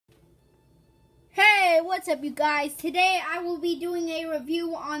what's up you guys? Today I will be doing a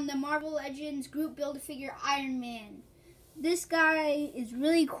review on the Marvel Legends group Build-A-Figure Iron Man. This guy is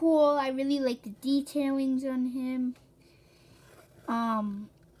really cool. I really like the detailings on him.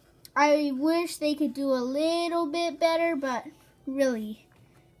 I wish they could do a little bit better, but really,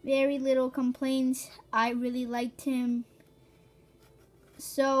 very little complaints. I really liked him.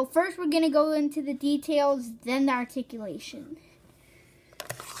 So first we're going to go into the details, then the articulation.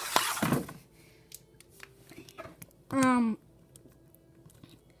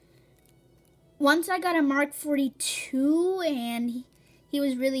 Once I got a Mark 42 and he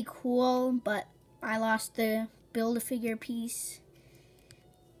was really cool, but I lost the Build-A-Figure piece.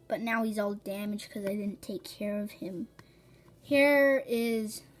 But now he's all damaged because I didn't take care of him. Here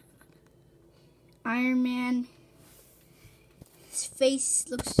is Iron Man. His face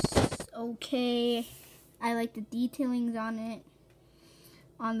looks okay. I like the detailings on it.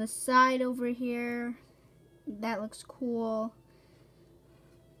 On the side over here, that looks cool.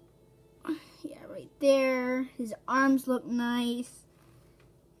 Yeah, right there. His arms look nice.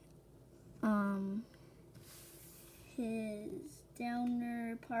 His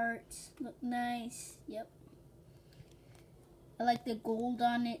downer parts look nice. Yep. I like the gold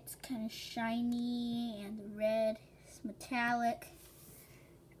on it. It's kind of shiny, and the red is metallic.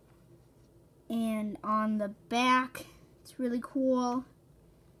 And on the back, it's really cool.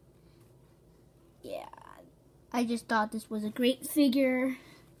 Yeah, I just thought this was a great figure.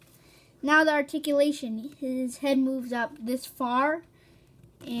 Now the articulation. His head moves up this far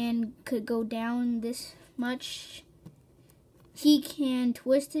and could go down this much. He can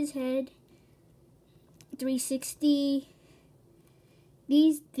twist his head 360.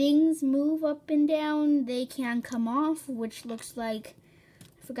 These things move up and down. They can come off, which looks like,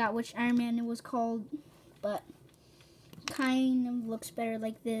 I forgot which Iron Man it was called, but kind of looks better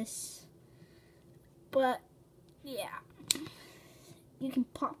like this. But yeah, you can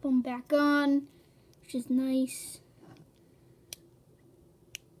pop them back on, which is nice.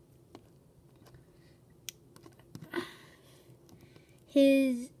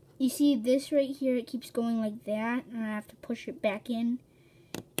 You see this right here, it keeps going like that, and I have to push it back in.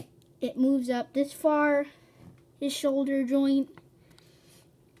 It moves up this far, his shoulder joint,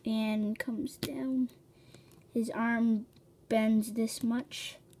 and comes down. His arm bends this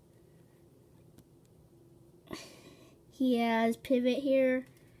much. He has pivot here.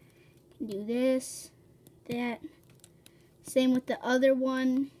 Can do this, that. Same with the other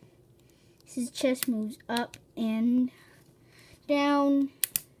one. His chest moves up and down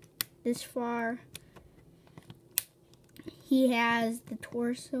this far. He has the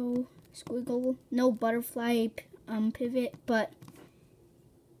torso squiggle, no butterfly pivot, but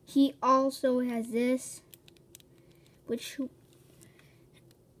he also has this, which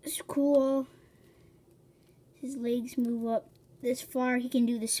is cool. His legs move up this far. He can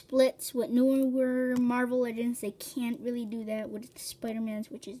do the splits. With newer Marvel Legends, they can't really do that with the Spider-Mans,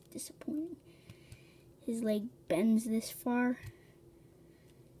 which is disappointing. His leg bends this far.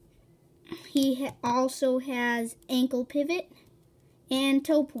 He also has ankle pivot and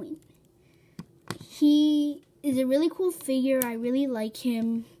toe point. He is a really cool figure. I really like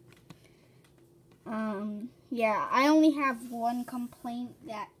him. Yeah, I only have one complaint,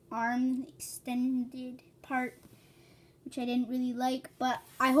 that arm extended part, which I didn't really like, but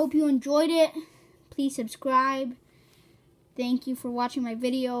I hope you enjoyed it. Please subscribe. Thank you for watching my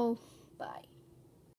video. Bye.